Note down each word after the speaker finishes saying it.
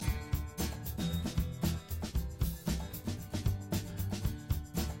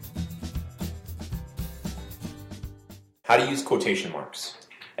How to use quotation marks.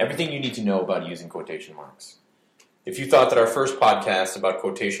 Everything you need to know about using quotation marks. If you thought that our first podcast about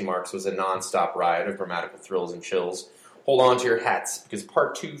quotation marks was a non-stop ride of grammatical thrills and chills, hold on to your hats, because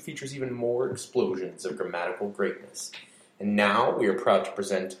part 2 features even more explosions of grammatical greatness. And now we are proud to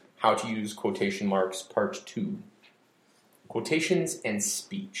present How to Use Quotation Marks Part 2. Quotations and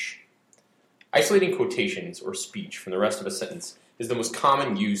speech. Isolating quotations or speech from the rest of a sentence is the most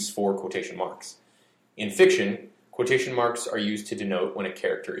common use for quotation marks. In fiction, quotation marks are used to denote when a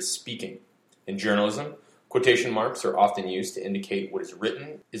character is speaking. In journalism, quotation marks are often used to indicate what is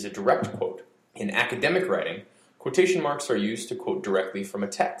written is a direct quote. In academic writing, quotation marks are used to quote directly from a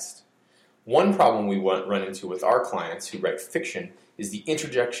text. One problem we run into with our clients who write fiction is the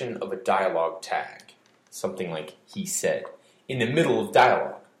interjection of a dialogue tag, something like "he said," in the middle of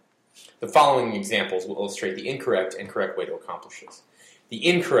dialogue. The following examples will illustrate the incorrect and correct way to accomplish this. The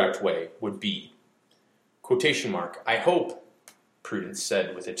incorrect way would be, quotation mark, "I hope," Prudence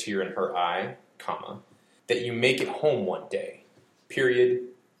said with a tear in her eye, comma, "that you make it home one day," period,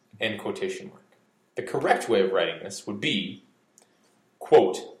 end quotation mark. The correct way of writing this would be,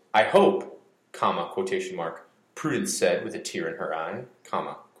 quote, "I hope, comma, quotation mark, Prudence said with a tear in her eye,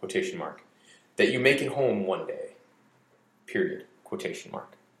 comma, quotation mark, that you make it home one day," period, quotation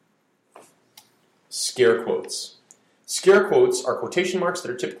mark. Scare quotes. Scare quotes are quotation marks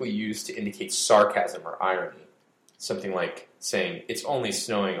that are typically used to indicate sarcasm or irony. Something like saying, "It's only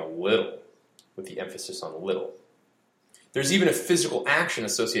snowing a little," with the emphasis on little. There's even a physical action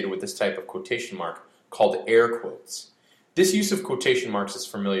associated with this type of quotation mark called air quotes. This use of quotation marks is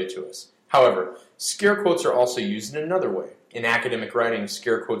familiar to us. However, scare quotes are also used in another way. In academic writing,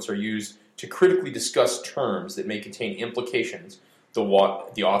 scare quotes are used to critically discuss terms that may contain implications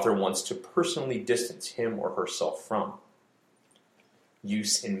the author wants to personally distance him or herself from.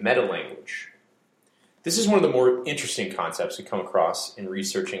 Use in meta-language. This is one of the more interesting concepts we come across in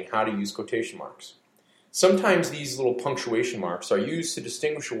researching how to use quotation marks. Sometimes these little punctuation marks are used to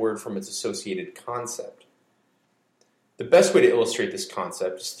distinguish a word from its associated concept. The best way to illustrate this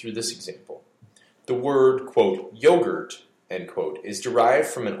concept is through this example. The word, quote, "yogurt," end quote, is derived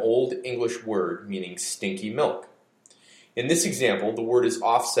from an Old English word meaning stinky milk. In this example, the word is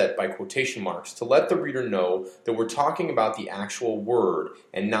offset by quotation marks to let the reader know that we're talking about the actual word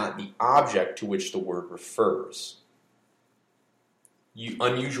and not the object to which the word refers.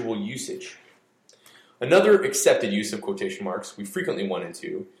 Unusual usage. Another accepted use of quotation marks we frequently run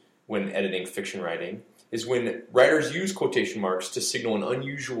into when editing fiction writing is when writers use quotation marks to signal an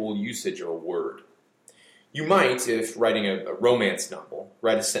unusual usage of a word. You might, if writing a romance novel,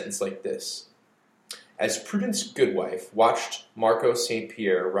 write a sentence like this. As Prudence Goodwife watched Marco St.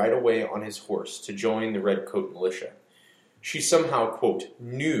 Pierre ride away on his horse to join the Redcoat militia, she somehow, quote,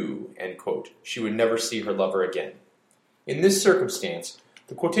 knew, end quote, she would never see her lover again. In this circumstance,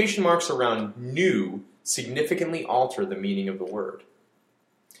 the quotation marks around knew significantly alter the meaning of the word.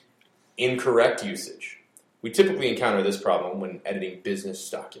 Incorrect usage. We typically encounter this problem when editing business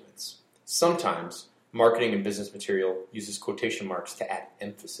documents. Sometimes, marketing and business material uses quotation marks to add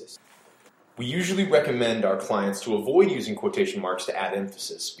emphasis. We usually recommend our clients to avoid using quotation marks to add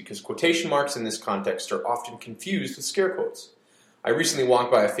emphasis because quotation marks in this context are often confused with scare quotes. I recently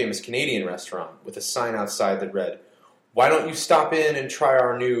walked by a famous Canadian restaurant with a sign outside that read, "Why don't you stop in and try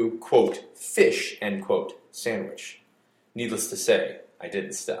our new, quote, fish, end quote, sandwich?" Needless to say, I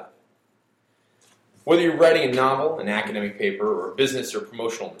didn't stop. Whether you're writing a novel, an academic paper, or business or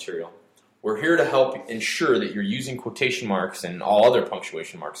promotional material, we're here to help ensure that you're using quotation marks and all other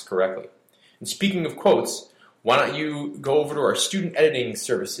punctuation marks correctly. And speaking of quotes, why don't you go over to our student editing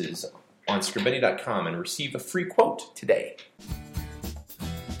services on Scribeni.com and receive a free quote today.